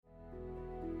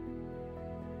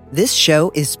This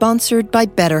show is sponsored by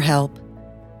BetterHelp.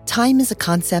 Time is a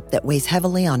concept that weighs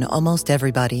heavily on almost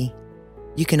everybody.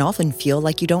 You can often feel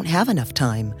like you don't have enough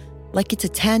time, like it's a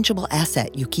tangible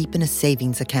asset you keep in a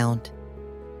savings account.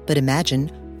 But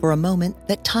imagine, for a moment,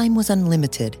 that time was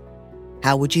unlimited.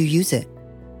 How would you use it?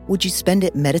 Would you spend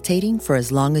it meditating for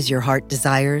as long as your heart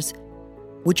desires?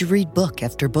 Would you read book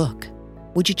after book?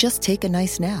 Would you just take a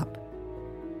nice nap?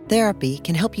 Therapy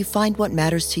can help you find what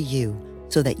matters to you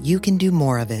so that you can do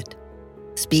more of it.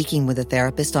 Speaking with a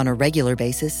therapist on a regular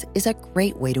basis is a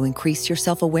great way to increase your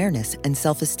self-awareness and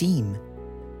self-esteem.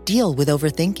 Deal with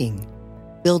overthinking.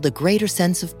 Build a greater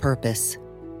sense of purpose.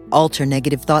 Alter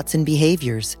negative thoughts and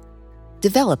behaviors.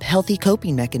 Develop healthy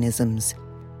coping mechanisms.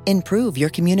 Improve your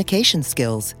communication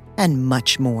skills, and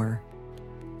much more.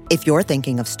 If you're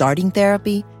thinking of starting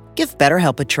therapy, give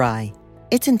BetterHelp a try.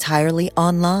 It's entirely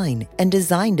online and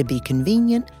designed to be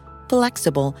convenient,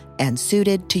 flexible, and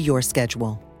suited to your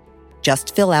schedule.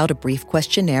 Just fill out a brief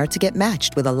questionnaire to get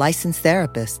matched with a licensed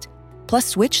therapist, plus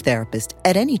switch therapist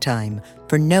at any time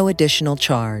for no additional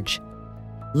charge.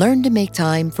 Learn to make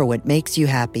time for what makes you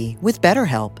happy with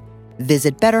BetterHelp.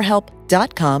 Visit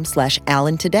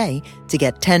BetterHelp.com/Alan today to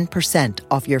get 10%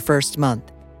 off your first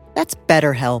month. That's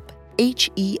BetterHelp,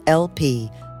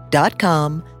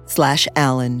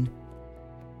 HELP.com/Alan.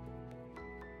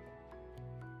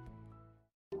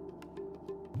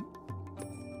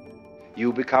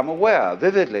 You become aware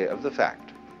vividly of the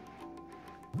fact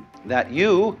that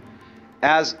you,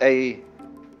 as an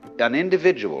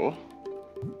individual,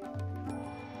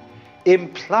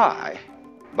 imply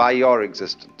by your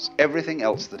existence everything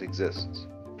else that exists,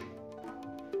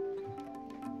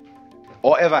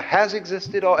 or ever has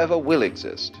existed, or ever will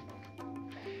exist.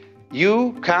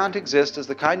 You can't exist as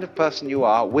the kind of person you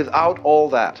are without all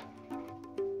that.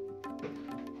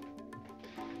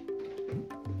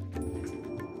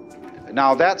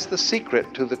 Now that's the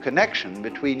secret to the connection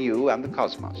between you and the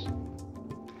cosmos.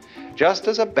 Just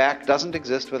as a back doesn't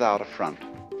exist without a front.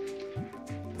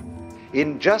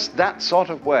 In just that sort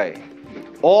of way,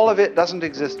 all of it doesn't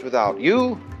exist without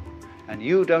you, and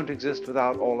you don't exist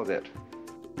without all of it.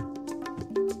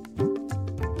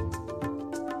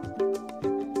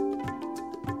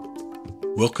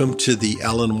 Welcome to the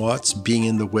Alan Watts Being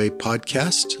in the Way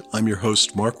podcast. I'm your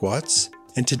host, Mark Watts.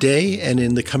 And today and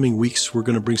in the coming weeks, we're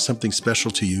going to bring something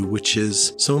special to you, which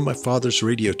is some of my father's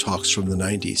radio talks from the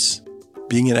 90s.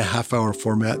 Being in a half-hour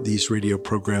format, these radio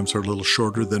programs are a little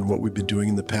shorter than what we've been doing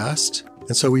in the past.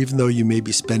 And so even though you may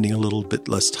be spending a little bit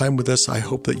less time with us, I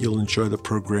hope that you'll enjoy the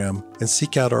program and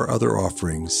seek out our other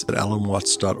offerings at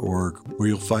alanwatts.org, where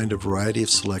you'll find a variety of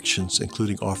selections,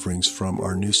 including offerings from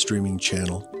our new streaming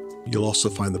channel. You'll also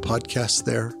find the podcast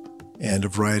there, and a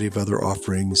variety of other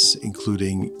offerings,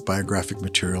 including biographic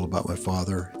material about my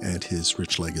father and his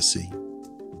rich legacy.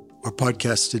 Our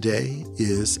podcast today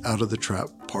is Out of the Trap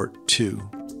Part 2.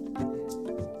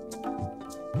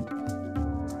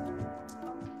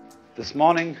 This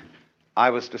morning,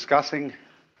 I was discussing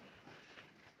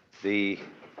the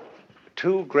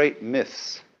two great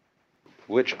myths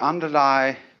which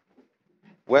underlie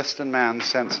Western man's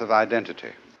sense of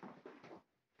identity.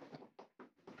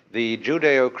 The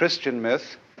Judeo-Christian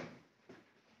myth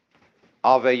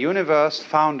of a universe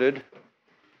founded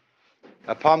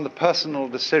upon the personal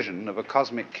decision of a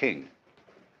cosmic king,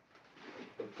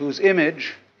 whose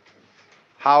image,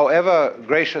 however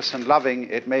gracious and loving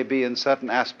it may be in certain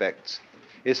aspects,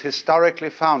 is historically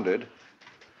founded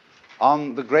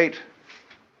on the great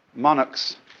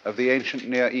monarchs of the ancient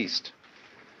Near East,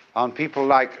 on people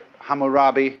like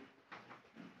Hammurabi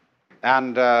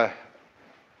and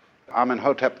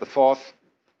Amenhotep IV,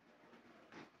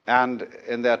 and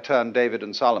in their turn David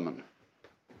and Solomon.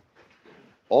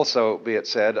 Also, be it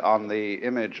said, on the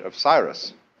image of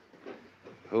Cyrus,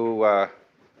 who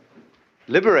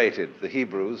liberated the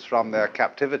Hebrews from their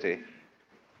captivity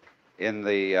in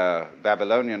the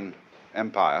Babylonian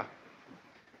Empire.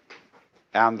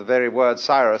 And the very word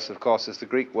Cyrus, of course, is the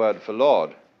Greek word for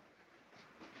Lord,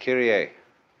 Kyrie,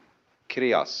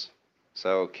 Kyrios,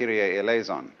 so Kyrie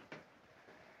eleison.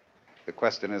 The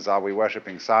question is, are we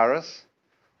worshipping Cyrus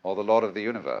or the Lord of the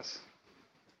universe?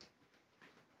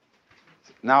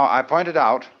 Now, I pointed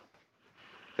out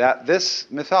that this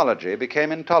mythology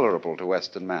became intolerable to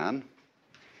Western man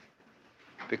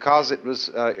because it was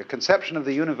a conception of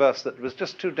the universe that was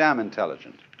just too damn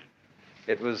intelligent.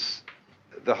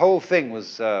 The whole thing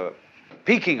was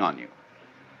peaking on you.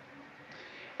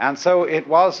 And so it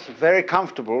was very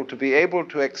comfortable to be able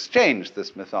to exchange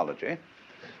this mythology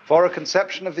for a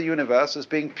conception of the universe as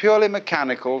being purely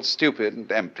mechanical, stupid,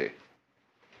 and empty.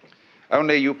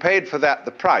 Only you paid for that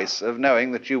the price of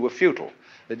knowing that you were futile,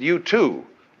 that you too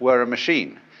were a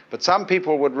machine. But some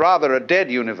people would rather a dead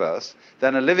universe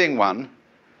than a living one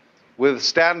with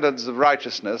standards of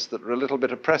righteousness that are a little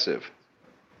bit oppressive.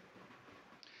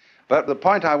 But the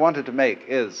point I wanted to make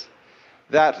is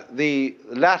that the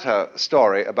latter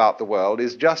story about the world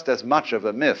is just as much of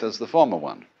a myth as the former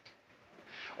one.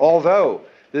 Although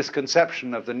this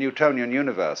conception of the Newtonian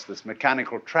universe, this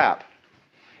mechanical trap,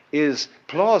 is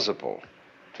plausible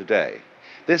today,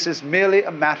 this is merely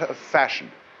a matter of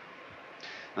fashion.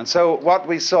 And so what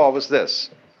we saw was this.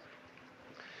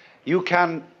 You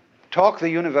can talk the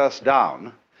universe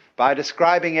down by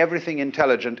describing everything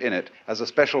intelligent in it as a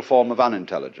special form of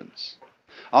unintelligence.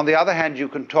 On the other hand, you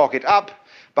can talk it up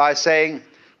by saying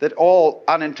that all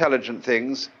unintelligent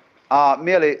things are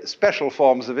merely special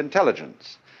forms of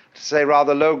intelligence, to say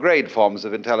rather low-grade forms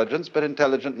of intelligence, but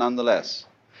intelligent nonetheless.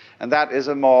 And that is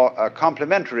a more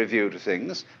complementary view to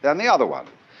things than the other one.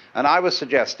 And I was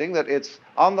suggesting that it's,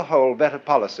 on the whole, better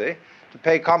policy to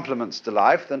pay compliments to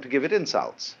life than to give it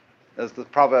insults. As the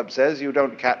proverb says, you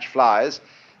don't catch flies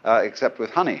except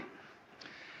with honey.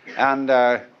 And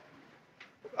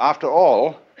after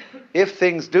all, if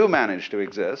things do manage to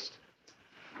exist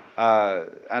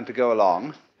and to go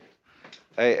along,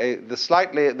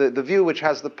 the view which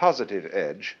has the positive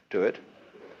edge to it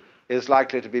is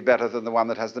likely to be better than the one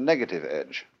that has the negative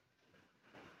edge.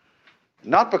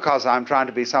 Not because I'm trying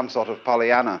to be some sort of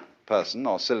Pollyanna person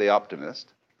or silly optimist,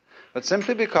 but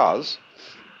simply because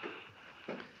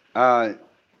in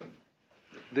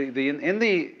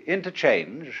the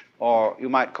interchange, or you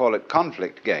might call it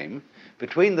conflict game,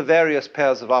 between the various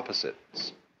pairs of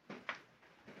opposites,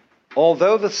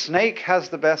 although the snake has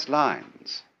the best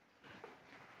lines,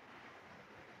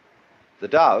 the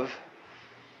dove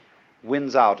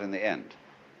wins out in the end.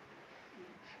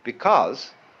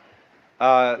 Because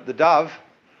the dove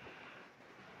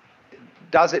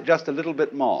does it just a little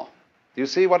bit more. Do you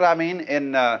see what I mean?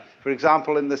 For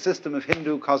example, in the system of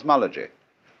Hindu cosmology,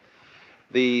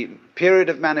 the period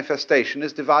of manifestation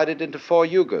is divided into 4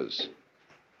 yugas,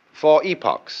 4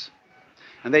 epochs,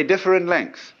 and they differ in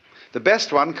length. The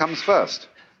best one comes first,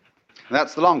 and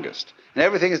that's the longest, and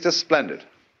everything is just splendid.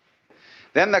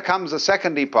 Then there comes a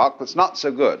second epoch that's not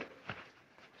so good.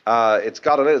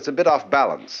 It's a bit off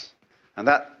balance, and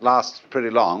that lasts pretty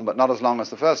long, but not as long as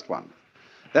the first one.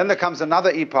 Then there comes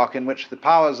another epoch in which the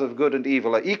powers of good and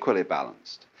evil are equally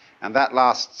balanced, and that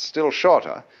lasts still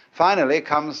shorter. Finally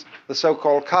comes the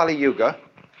so-called Kali Yuga,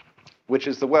 which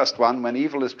is the worst one, when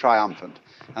evil is triumphant,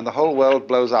 and the whole world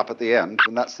blows up at the end,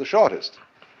 and that's the shortest.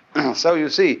 So you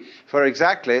see, for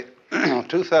exactly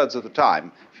 2/3 of the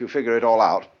time, if you figure it all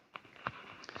out,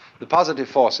 the positive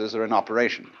forces are in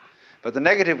operation. But the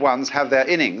negative ones have their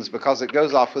innings because it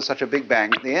goes off with such a big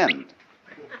bang at the end.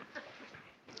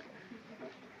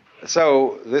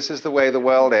 So this is the way the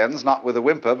world ends, not with a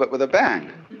whimper, but with a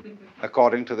bang,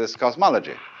 according to this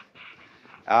cosmology.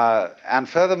 And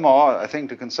furthermore, a thing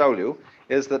to console you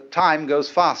is that time goes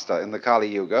faster in the Kali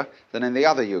Yuga than in the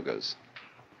other yugas.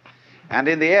 And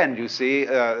in the end, you see,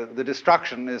 the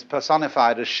destruction is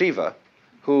personified as Shiva,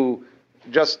 who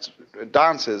just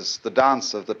dances the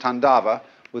dance of the Tandava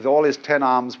with all his 10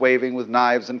 arms waving with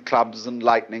knives and clubs and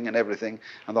lightning and everything,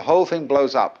 and the whole thing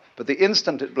blows up. But the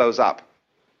instant it blows up,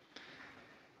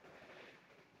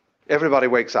 everybody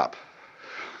wakes up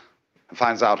and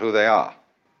finds out who they are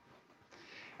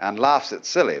and laughs it's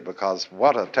silly because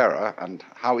what a terror and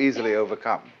how easily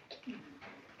overcome.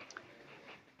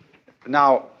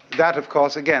 Now, that, of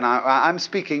course, again, I'm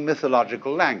speaking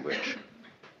mythological language.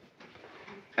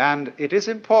 And it is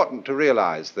important to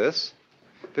realize this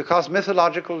because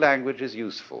mythological language is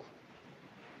useful.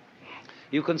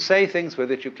 You can say things with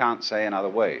it you can't say in other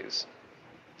ways.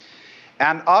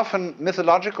 And often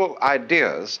mythological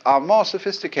ideas are more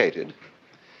sophisticated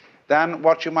than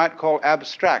what you might call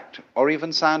abstract or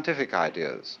even scientific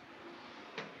ideas.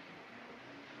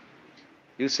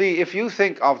 You see, if you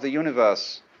think of the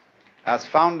universe as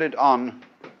founded on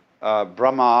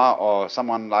Brahma or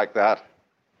someone like that,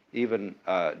 even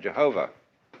Jehovah,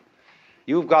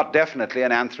 you've got definitely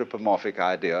an anthropomorphic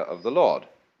idea of the Lord.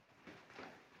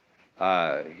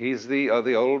 He's the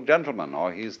old gentleman,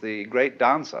 or he's the great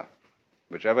dancer,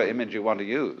 whichever image you want to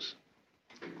use.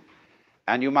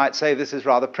 And you might say this is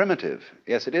rather primitive.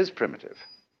 Yes, it is primitive.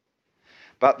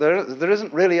 But there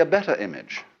isn't really a better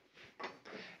image.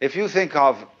 If you think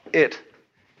of it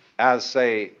as,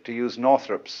 say, to use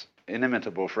Northrup's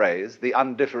inimitable phrase, the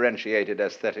undifferentiated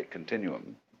aesthetic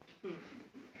continuum,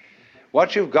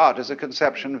 what you've got is a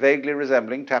conception vaguely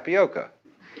resembling tapioca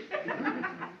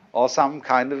or some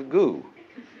kind of goo.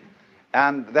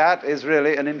 And that is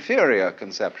really an inferior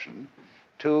conception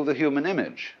to the human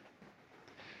image.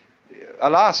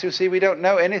 alas, you see, we don't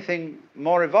know anything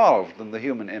more evolved than the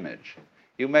human image.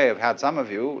 You may have had, some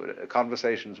of you,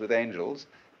 conversations with angels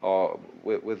or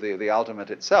with the ultimate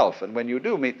itself. And when you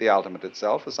do meet the ultimate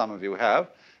itself, as some of you have,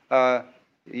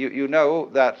 you know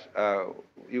that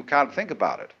you can't think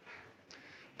about it.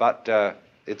 But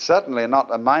it's certainly not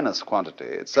a minus quantity.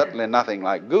 It's certainly nothing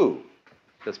like goo,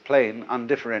 just plain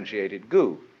undifferentiated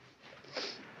goo.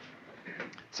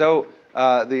 So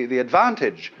the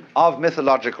advantage of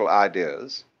mythological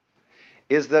ideas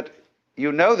is that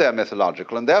you know they're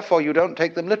mythological, and therefore you don't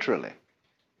take them literally.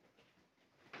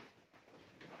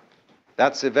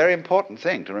 That's a very important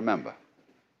thing to remember.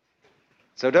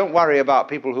 So don't worry about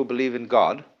people who believe in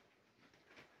God.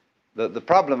 The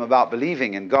problem about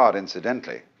believing in God,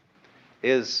 incidentally,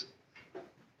 is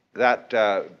that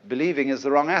believing is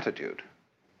the wrong attitude.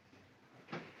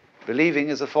 Believing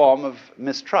is a form of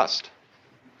mistrust,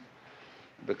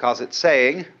 because it's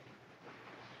saying,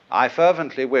 I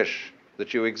fervently wish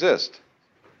that you exist,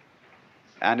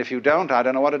 and if you don't, I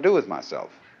don't know what to do with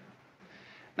myself.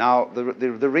 Now,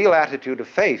 the real attitude of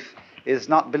faith is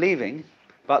not believing,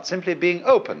 but simply being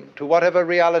open to whatever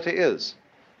reality is,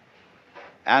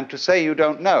 and to say you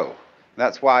don't know.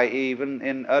 That's why even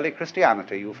in early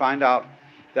Christianity you find out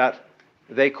that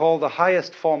they call the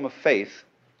highest form of faith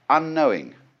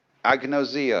unknowing,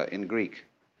 agnosia in Greek,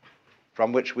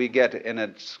 from which we get, in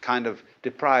a kind of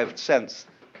deprived sense,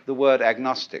 the word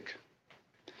agnostic.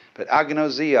 But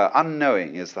agnosia,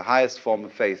 unknowing, is the highest form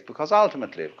of faith, because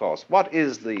ultimately, of course, what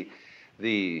is the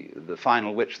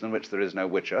final witch than which there is no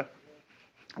witcher?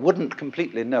 Wouldn't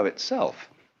completely know itself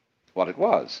what it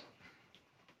was.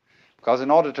 Because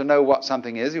in order to know what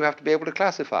something is, you have to be able to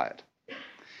classify it.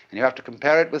 And you have to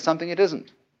compare it with something it isn't.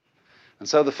 And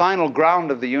so the final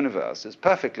ground of the universe is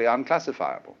perfectly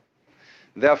unclassifiable.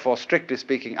 Therefore, strictly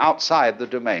speaking, outside the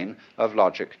domain of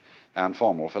logic and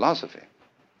formal philosophy.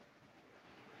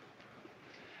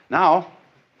 Now,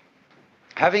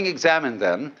 having examined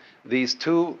then these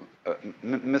two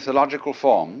mythological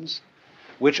forms,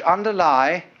 which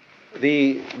underlie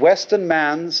the Western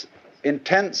man's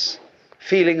intense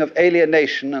feeling of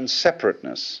alienation and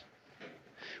separateness,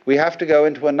 we have to go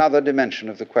into another dimension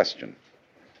of the question.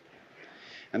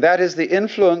 And that is the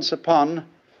influence upon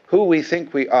who we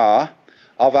think we are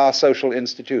of our social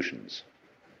institutions.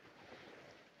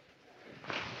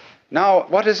 Now,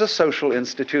 what is a social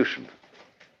institution?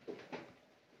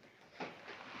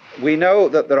 We know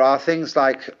that there are things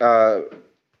like the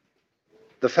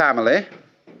family,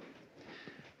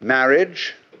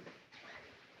 marriage,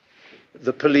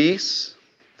 the police,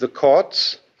 the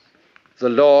courts, the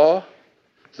law,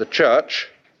 the church,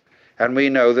 and we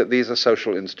know that these are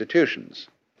social institutions.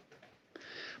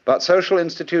 But social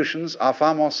institutions are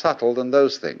far more subtle than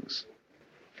those things.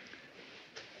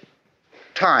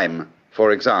 Time,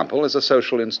 for example, is a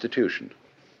social institution,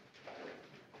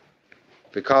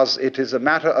 because it is a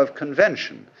matter of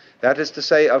convention, that is to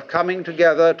say, of coming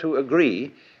together to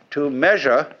agree to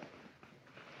measure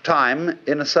time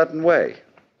in a certain way.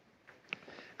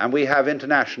 And we have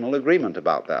international agreement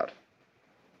about that.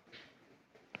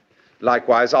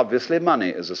 Likewise, obviously, money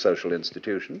is a social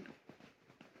institution.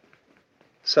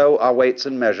 So are weights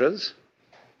and measures.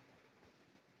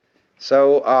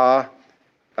 So are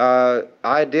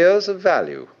ideas of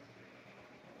value.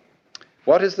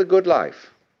 What is the good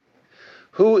life?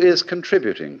 Who is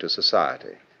contributing to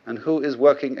society, and who is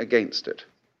working against it?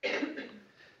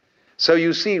 So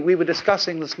you see, we were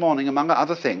discussing this morning, among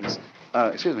other things,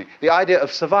 the idea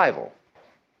of survival.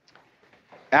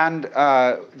 And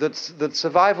that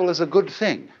survival is a good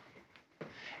thing.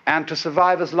 And to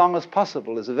survive as long as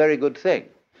possible is a very good thing.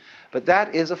 But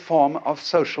that is a form of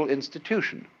social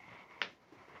institution.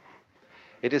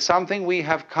 It is something we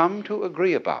have come to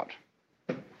agree about.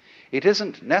 It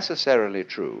isn't necessarily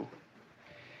true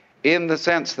in the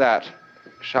sense that,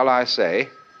 shall I say,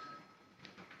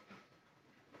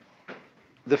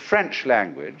 the French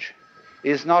language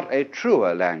is not a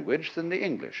truer language than the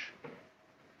English.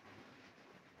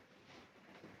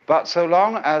 But so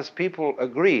long as people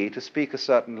agree to speak a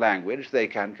certain language, they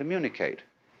can communicate.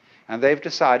 And they've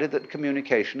decided that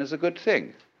communication is a good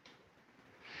thing.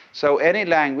 So any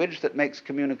language that makes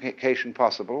communication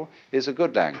possible is a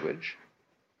good language.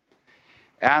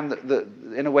 And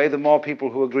in a way, the more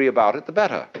people who agree about it, the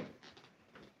better.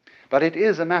 But it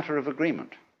is a matter of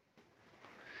agreement.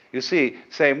 You see,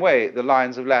 same way, the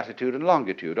lines of latitude and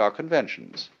longitude are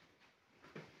conventions.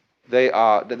 They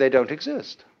don't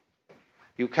exist.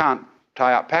 You can't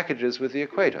tie up packages with the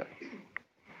equator.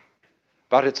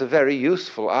 But it's a very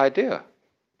useful idea.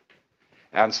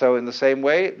 And so in the same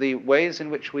way, the ways in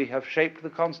which we have shaped the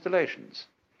constellations,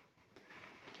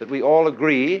 that we all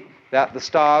agree that the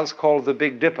stars called the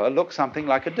Big Dipper look something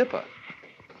like a dipper.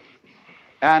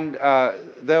 And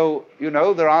though,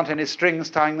 there aren't any strings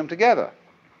tying them together,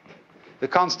 the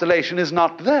constellation is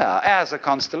not there as a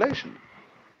constellation.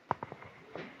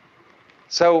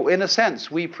 So, in a sense,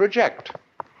 we project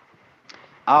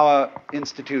our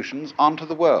institutions onto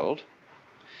the world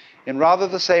in rather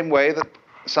the same way that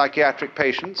psychiatric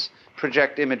patients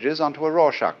project images onto a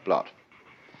Rorschach blot.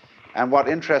 And what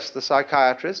interests the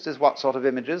psychiatrist is what sort of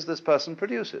images this person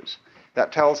produces.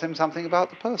 That tells him something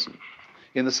about the person.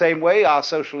 In the same way, our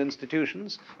social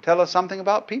institutions tell us something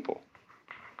about people.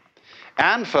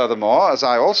 And furthermore, as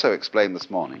I also explained this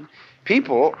morning,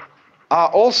 people are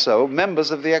also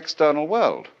members of the external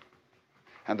world.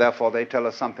 And therefore, they tell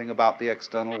us something about the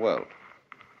external world.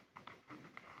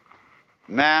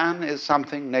 Man is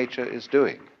something nature is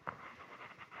doing,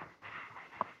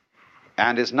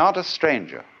 and is not a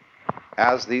stranger,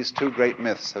 as these two great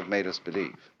myths have made us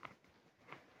believe.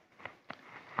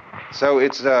 So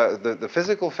it's the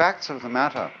physical facts of the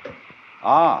matter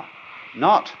are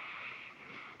not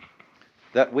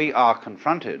that we are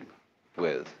confronted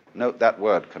with, note that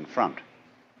word, confront,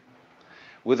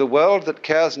 with a world that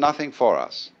cares nothing for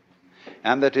us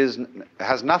and that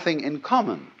has nothing in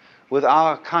common with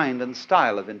our kind and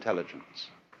style of intelligence.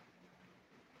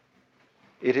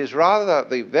 It is rather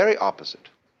the very opposite,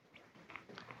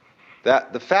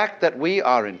 that the fact that we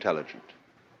are intelligent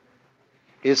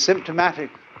is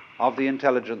symptomatic of the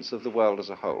intelligence of the world as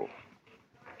a whole.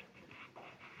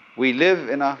 We live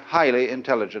in a highly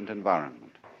intelligent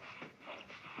environment.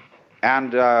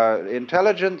 And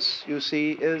intelligence, you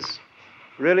see, is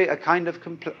really a kind of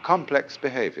complex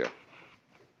behavior.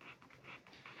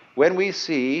 When we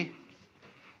see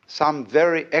some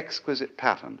very exquisite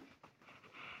pattern,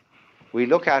 we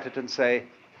look at it and say,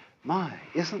 my,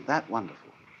 isn't that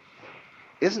wonderful?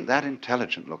 Isn't that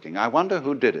intelligent looking? I wonder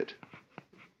who did it.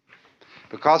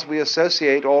 Because we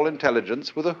associate all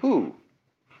intelligence with a who.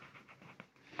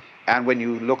 And when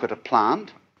you look at a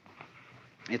plant,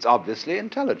 it's obviously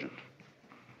intelligent.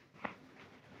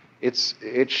 Its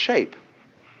shape,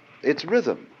 its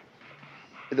rhythm,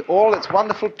 all its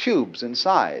wonderful tubes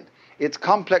inside, its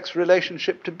complex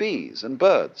relationship to bees and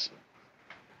birds,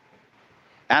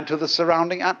 and to the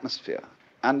surrounding atmosphere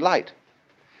and light.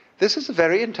 This is a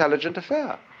very intelligent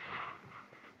affair.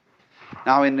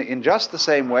 Now, in just the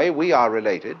same way, we are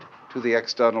related to the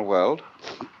external world,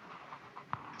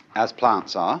 as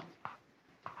plants are,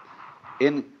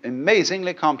 in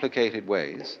amazingly complicated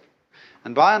ways,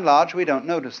 and by and large, we don't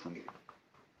notice them.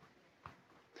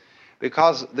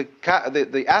 Because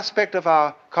the aspect of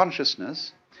our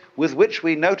consciousness with which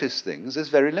we notice things is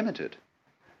very limited.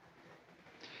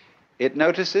 It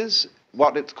notices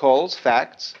what it calls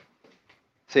facts,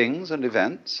 things and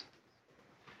events,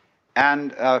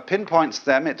 and pinpoints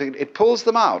them, it pulls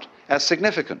them out as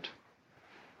significant.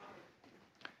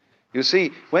 You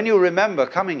see, when you remember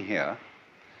coming here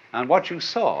and what you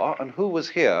saw and who was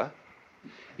here,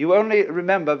 you only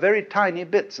remember very tiny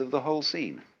bits of the whole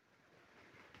scene.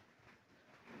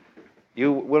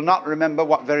 You will not remember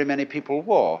what very many people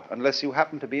wore unless you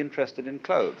happen to be interested in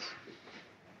clothes.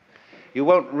 You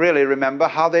won't really remember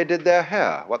how they did their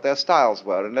hair, what their styles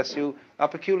were, unless you are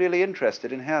peculiarly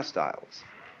interested in hairstyles.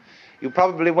 You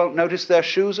probably won't notice their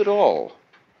shoes at all.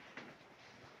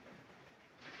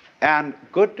 And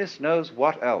goodness knows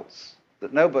what else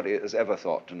that nobody has ever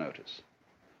thought to notice.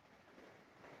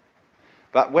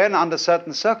 But when, under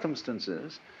certain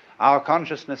circumstances, our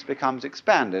consciousness becomes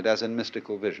expanded, as in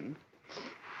mystical vision,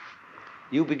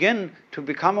 you begin to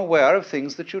become aware of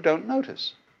things that you don't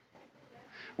notice.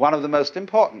 One of the most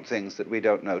important things that we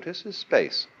don't notice is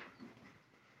space.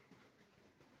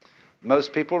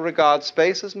 Most people regard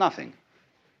space as nothing.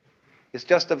 It's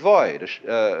just a void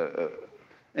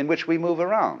in which we move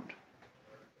around.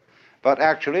 But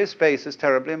actually, space is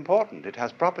terribly important. It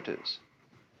has properties.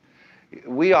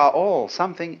 We are all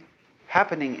something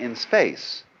happening in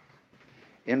space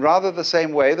in rather the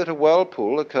same way that a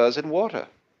whirlpool occurs in water.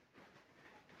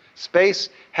 Space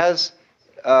has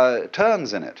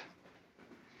turns in it.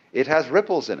 It has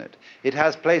ripples in it. It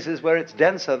has places where it's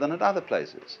denser than at other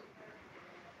places.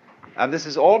 And this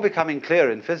is all becoming clear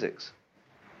in physics.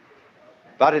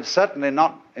 But it's certainly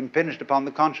not impinged upon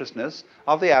the consciousness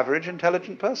of the average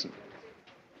intelligent person.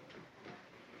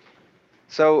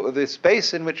 So the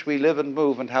space in which we live and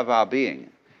move and have our being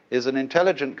is an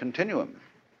intelligent continuum.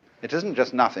 It isn't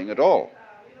just nothing at all.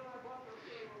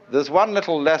 There's one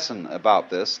little lesson about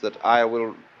this that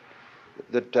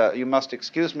you must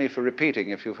excuse me for repeating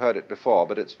if you've heard it before,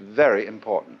 but it's very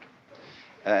important.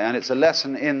 And it's a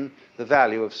lesson in the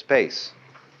value of space.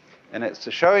 And it's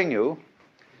showing you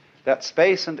that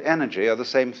space and energy are the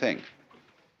same thing.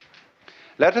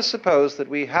 Let us suppose that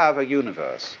we have a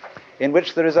universe in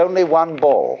which there is only one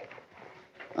ball,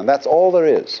 and that's all there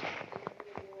is.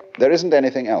 There isn't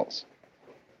anything else.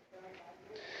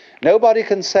 Nobody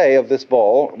can say of this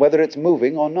ball whether it's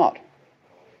moving or not.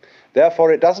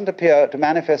 Therefore, it doesn't appear to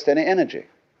manifest any energy.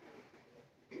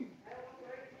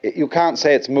 You can't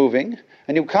say it's moving,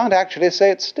 and you can't actually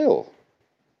say it's still.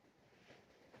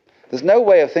 There's no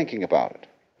way of thinking about it.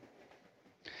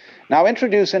 Now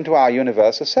introduce into our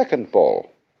universe a second ball,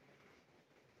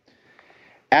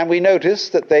 and we notice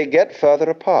that they get further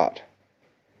apart.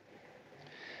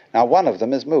 Now one of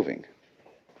them is moving,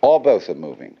 or both are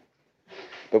moving,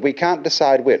 but we can't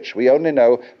decide which. We only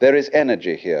know there is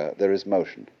energy here, there is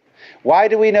motion. Why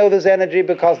do we know there's energy?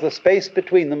 Because the space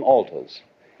between them alters,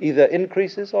 either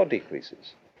increases or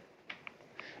decreases.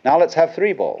 Now let's have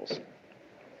three balls.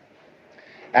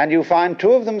 And you find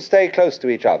two of them stay close to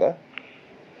each other,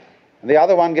 and the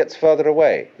other one gets further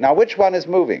away. Now which one is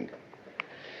moving?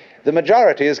 The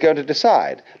majority is going to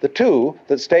decide. The two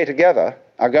that stay together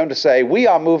are going to say, we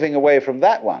are moving away from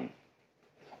that one.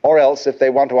 Or else, if they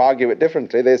want to argue it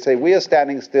differently, they say, we are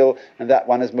standing still and that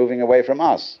one is moving away from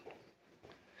us.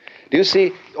 Do you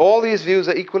see? All these views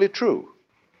are equally true.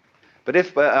 But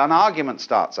if an argument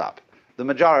starts up, the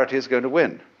majority is going to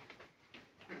win.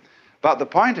 But the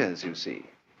point is, you see,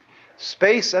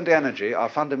 space and energy are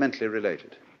fundamentally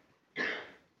related.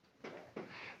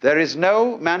 There is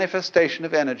no manifestation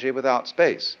of energy without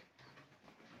space.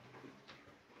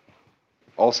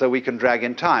 Also, we can drag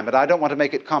in time, but I don't want to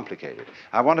make it complicated.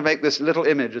 I want to make this little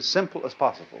image as simple as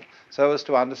possible so as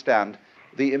to understand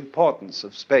the importance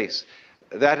of space.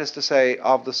 That is to say,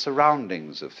 of the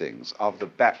surroundings of things, of the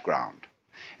background.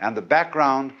 And the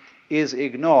background is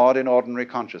ignored in ordinary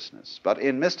consciousness. But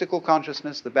in mystical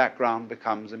consciousness, the background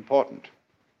becomes important.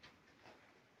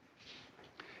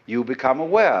 You become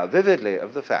aware vividly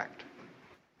of the fact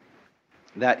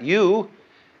that you,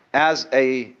 as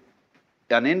an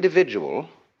individual,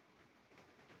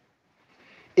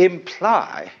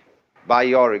 imply by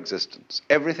your existence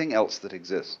everything else that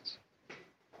exists,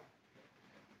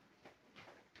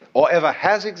 or ever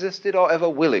has existed, or ever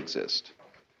will exist.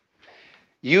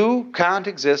 You can't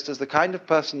exist as the kind of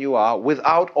person you are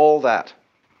without all that.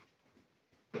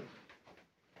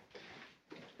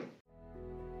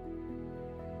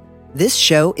 This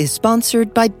show is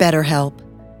sponsored by BetterHelp.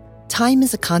 Time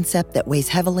is a concept that weighs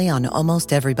heavily on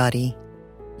almost everybody.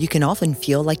 You can often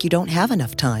feel like you don't have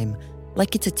enough time,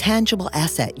 like it's a tangible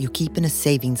asset you keep in a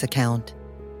savings account.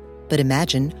 But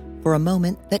imagine, for a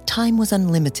moment, that time was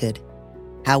unlimited.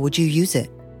 How would you use it?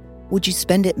 Would you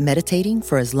spend it meditating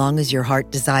for as long as your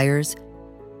heart desires?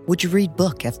 Would you read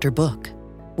book after book?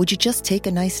 Would you just take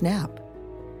a nice nap?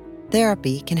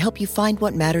 Therapy can help you find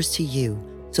what matters to you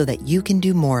so that you can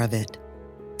do more of it.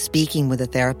 Speaking with a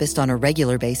therapist on a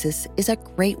regular basis is a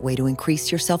great way to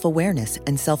increase your self-awareness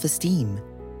and self-esteem.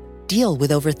 Deal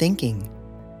with overthinking.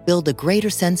 Build a greater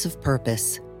sense of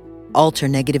purpose. Alter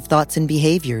negative thoughts and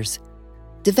behaviors.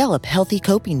 Develop healthy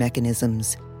coping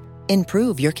mechanisms.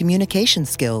 Improve your communication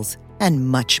skills, and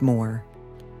much more.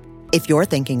 If you're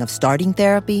thinking of starting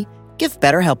therapy, give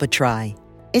BetterHelp a try.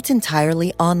 It's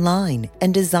entirely online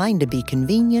and designed to be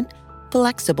convenient,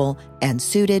 flexible, and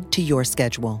suited to your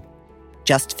schedule.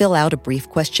 Just fill out a brief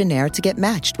questionnaire to get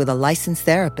matched with a licensed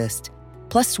therapist,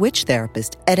 plus switch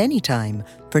therapist at any time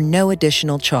for no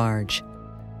additional charge.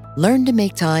 Learn to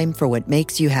make time for what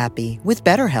makes you happy with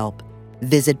BetterHelp.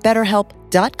 Visit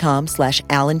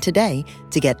BetterHelp.com/Alan today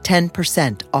to get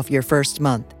 10% off your first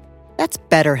month. That's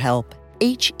BetterHelp,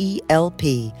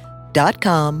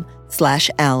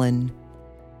 HELP.com/Alan.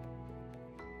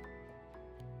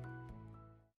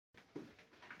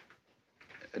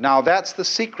 Now that's the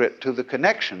secret to the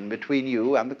connection between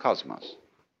you and the cosmos.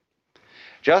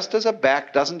 Just as a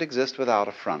back doesn't exist without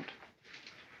a front.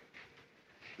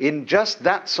 In just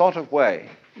that sort of way,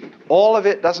 all of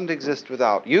it doesn't exist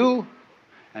without you,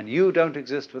 and you don't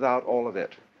exist without all of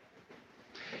it.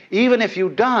 Even if you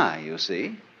die, you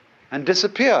see, and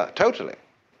disappear totally,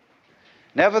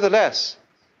 nevertheless,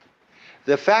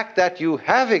 the fact that you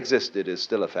have existed is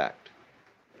still a fact.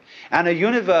 And a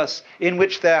universe in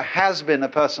which there has been a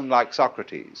person like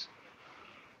Socrates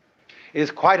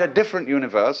is quite a different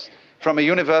universe from a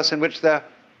universe in which there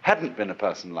hadn't been a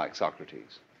person like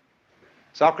Socrates.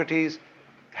 Socrates,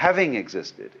 having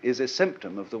existed, is a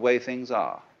symptom of the way things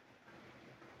are.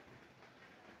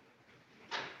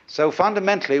 So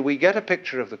fundamentally, we get a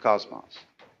picture of the cosmos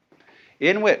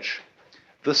in which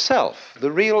the self,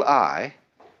 the real I,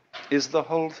 is the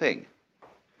whole thing.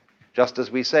 Just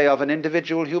as we say of an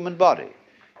individual human body,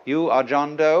 you are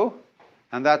John Doe,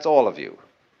 And that's all of you.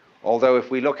 Although if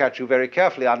we look at you very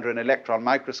carefully under an electron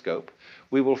microscope,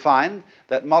 we will find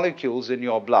that molecules in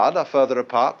your blood are further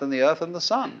apart than the Earth and the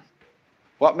Sun.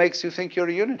 What makes you think you're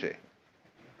a unity?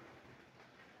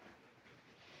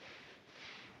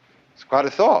 It's quite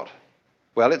a thought.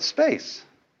 Well, it's space.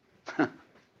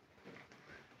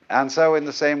 And so in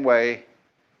the same way,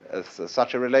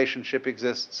 such a relationship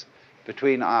exists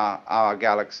between our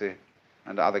galaxy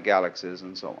and other galaxies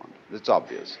and so on. It's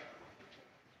obvious.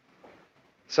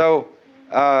 So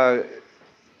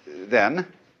then,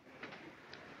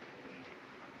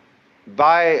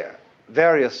 by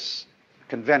various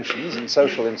conventions and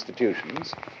social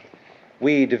institutions,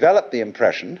 we develop the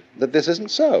impression that this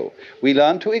isn't so. We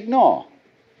learn to ignore.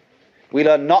 We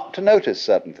learn not to notice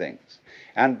certain things.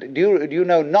 And do you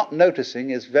know, not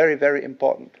noticing is very, very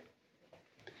important.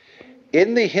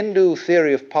 In the Hindu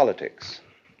theory of politics,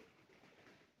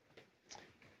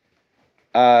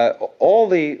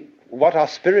 what are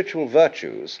spiritual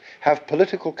virtues have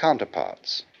political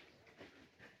counterparts.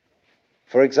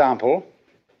 For example,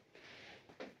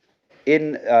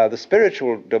 in the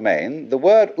spiritual domain, the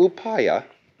word upaya,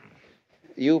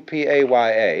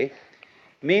 U-P-A-Y-A,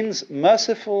 means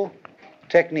merciful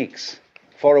techniques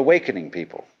for awakening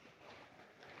people.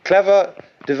 Clever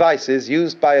devices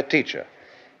used by a teacher.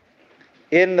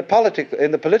 In the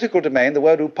political domain, the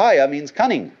word upaya means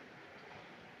cunning,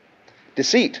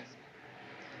 deceit.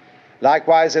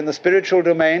 Likewise, in the spiritual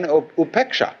domain,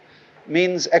 upeksha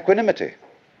means equanimity.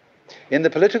 In the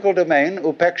political domain,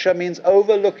 upeksha means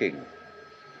overlooking.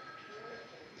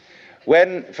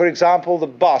 When, for example, the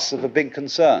boss of a big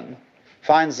concern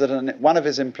finds that one of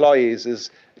his employees is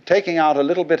taking out a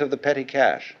little bit of the petty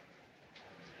cash,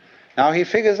 now he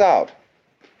figures out,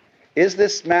 is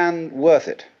this man worth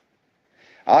it?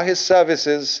 Are his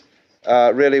services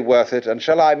really worth it? And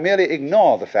shall I merely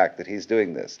ignore the fact that he's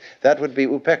doing this? That would be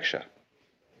upeksha.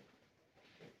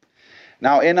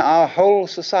 Now, in our whole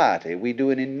society, we do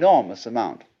an enormous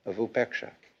amount of upeksha.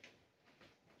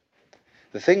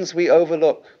 The things we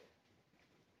overlook.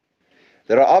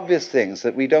 There are obvious things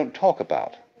that we don't talk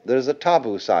about. There is a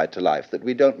taboo side to life that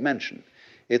we don't mention.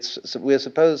 We're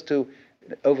supposed to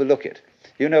overlook it.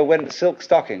 You know, when silk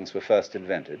stockings were first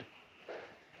invented,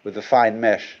 with the fine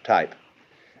mesh type,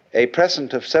 a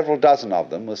present of several dozen of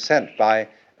them was sent by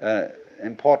an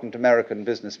important American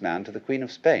businessman to the Queen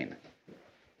of Spain.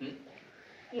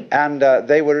 And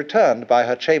they were returned by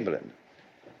her chamberlain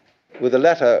with a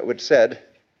letter which said,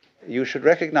 "You should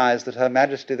recognize that Her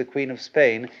Majesty the Queen of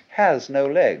Spain has no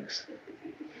legs."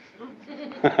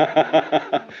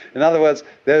 In other words,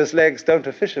 those legs don't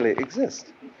officially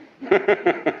exist.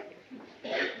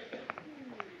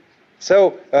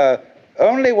 So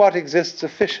only what exists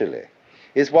officially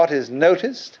is what is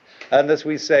noticed, and as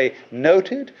we say,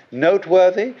 noted,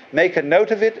 noteworthy. Make a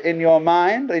note of it in your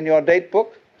mind, in your date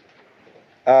book.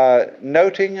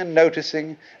 Noting and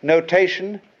noticing,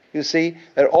 notation, you see,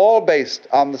 they're all based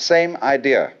on the same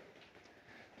idea,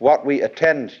 what we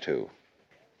attend to.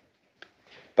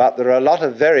 But there are a lot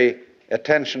of very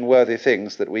attention-worthy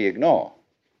things that we ignore.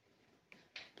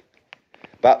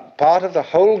 But part of the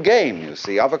whole game, you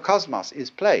see, of a cosmos is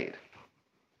played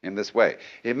in this way.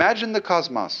 Imagine the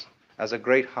cosmos as a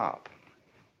great harp.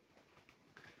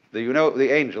 You know,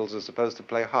 the angels are supposed to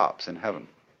play harps in heaven.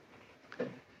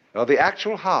 Well, the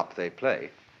actual harp they play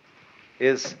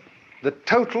is the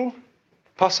total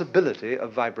possibility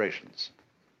of vibrations.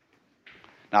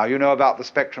 Now, you know about the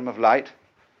spectrum of light.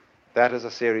 That is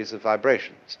a series of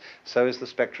vibrations. So is the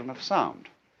spectrum of sound.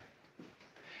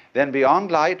 Then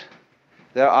beyond light,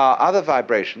 there are other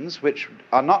vibrations which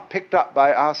are not picked up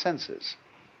by our senses,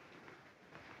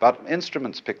 but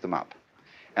instruments pick them up.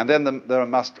 And then there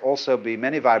must also be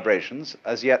many vibrations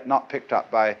as yet not picked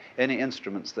up by any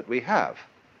instruments that we have.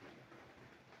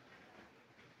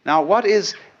 Now, what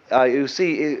is, you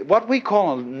see, what we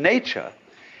call nature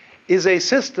is a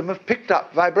system of picked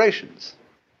up vibrations.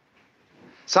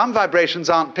 Some vibrations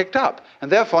aren't picked up,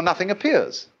 and therefore nothing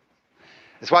appears.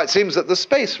 That's why it seems that there's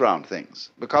space around things,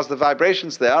 because the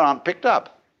vibrations there aren't picked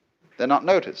up. They're not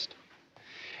noticed.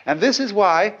 And this is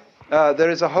why there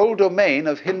is a whole domain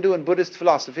of Hindu and Buddhist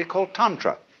philosophy called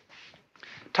Tantra.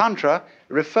 Tantra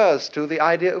refers to the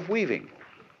idea of weaving.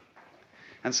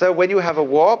 And so when you have a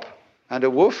warp and a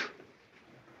woof,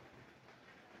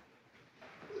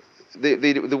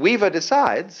 the weaver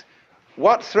decides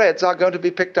what threads are going to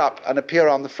be picked up and appear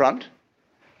on the front,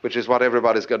 which is what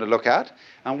everybody's going to look at,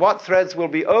 and what threads will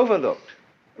be overlooked,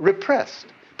 repressed,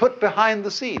 put behind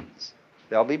the scenes.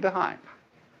 They'll be behind.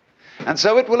 And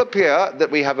so it will appear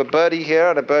that we have a birdie here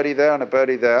and a birdie there and a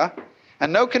birdie there,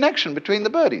 and no connection between the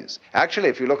birdies. Actually,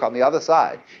 if you look on the other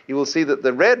side, you will see that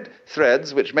the red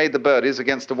threads which made the birdies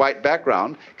against a white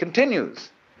background continues.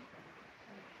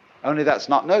 Only that's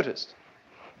not noticed.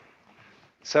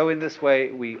 So in this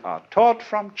way, we are taught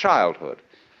from childhood.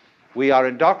 We are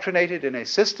indoctrinated in a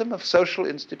system of social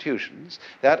institutions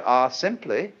that are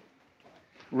simply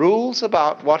rules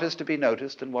about what is to be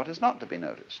noticed and what is not to be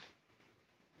noticed.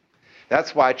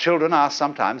 That's why children ask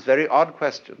sometimes very odd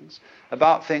questions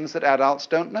about things that adults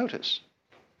don't notice.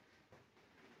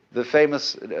 The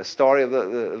famous story of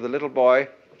the little boy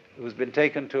who's been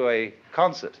taken to a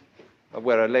concert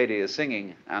where a lady is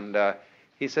singing, and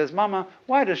he says, "Mama,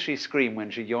 why does she scream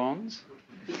when she yawns?"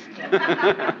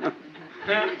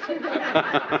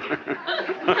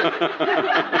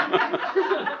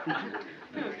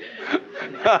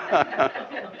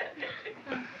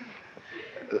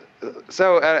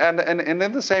 So, and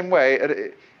in the same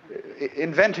way,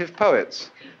 inventive poets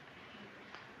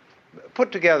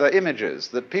put together images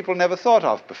that people never thought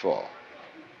of before.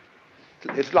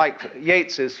 It's like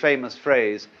Yeats's famous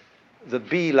phrase, the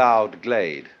be-loud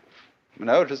glade. You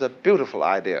know, it was a beautiful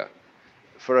idea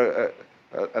for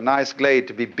a nice glade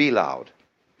to be be-loud.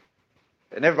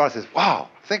 And everybody says, wow,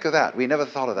 think of that. We never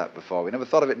thought of that before. We never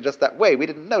thought of it in just that way. We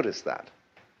didn't notice that.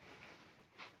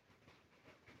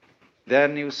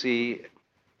 Then you see,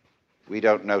 we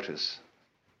don't notice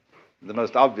the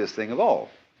most obvious thing of all.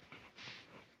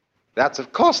 That's,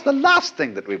 of course, the last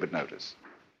thing that we would notice.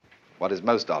 What is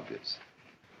most obvious?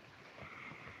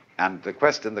 And the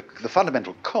question, the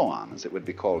fundamental koan, as it would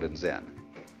be called in Zen,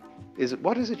 is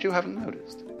what is it you haven't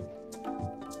noticed?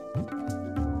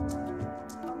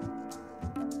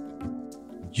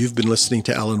 You've been listening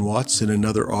to Alan Watts in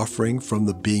another offering from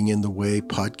the Being in the Way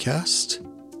podcast.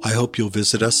 I hope you'll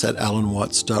visit us at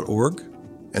alanwatts.org,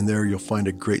 and there you'll find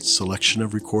a great selection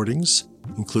of recordings,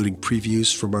 including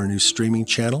previews from our new streaming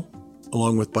channel,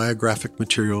 along with biographic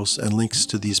materials and links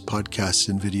to these podcasts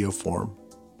in video form.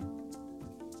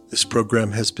 This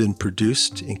program has been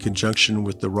produced in conjunction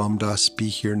with the Ram Dass Be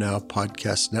Here Now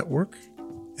podcast network,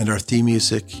 and our theme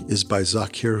music is by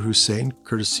Zakir Hussain,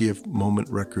 courtesy of Moment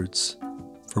Records.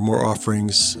 For more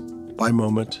offerings by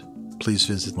Moment, please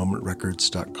visit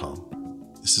momentrecords.com.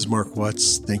 This is Mark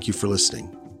Watts. Thank you for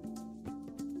listening.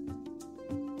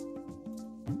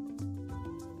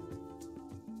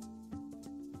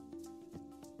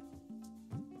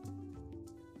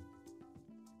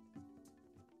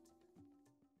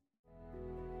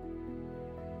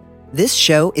 This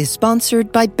show is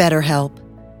sponsored by BetterHelp.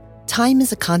 Time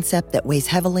is a concept that weighs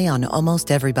heavily on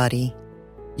almost everybody.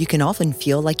 You can often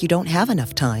feel like you don't have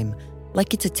enough time,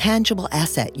 like it's a tangible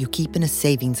asset you keep in a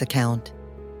savings account.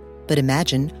 But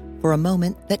imagine, for a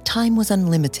moment, that time was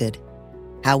unlimited.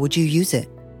 How would you use it?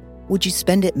 Would you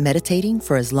spend it meditating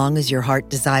for as long as your heart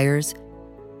desires?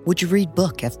 Would you read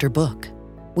book after book?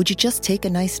 Would you just take a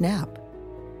nice nap?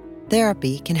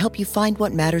 Therapy can help you find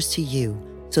what matters to you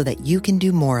so that you can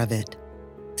do more of it.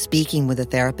 Speaking with a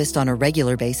therapist on a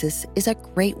regular basis is a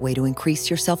great way to increase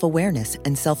your self-awareness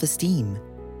and self-esteem.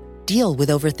 Deal with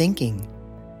overthinking.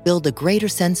 Build a greater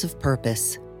sense of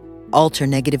purpose. Alter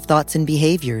negative thoughts and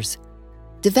behaviors.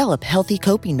 Develop healthy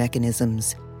coping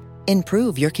mechanisms.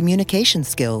 Improve your communication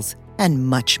skills, and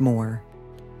much more.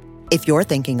 If you're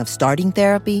thinking of starting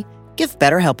therapy, give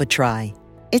BetterHelp a try.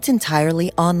 It's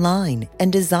entirely online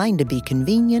and designed to be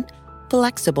convenient,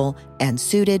 flexible, and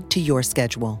suited to your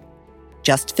schedule.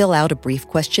 Just fill out a brief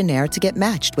questionnaire to get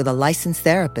matched with a licensed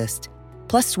therapist,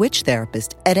 plus switch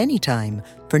therapist at any time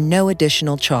for no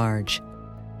additional charge.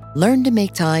 Learn to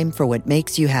make time for what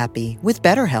makes you happy with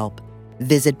BetterHelp.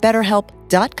 Visit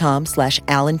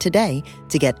BetterHelp.com/Alan today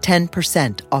to get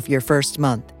 10% off your first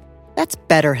month. That's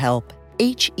BetterHelp,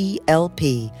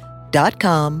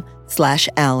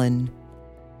 HELP.com/Alan.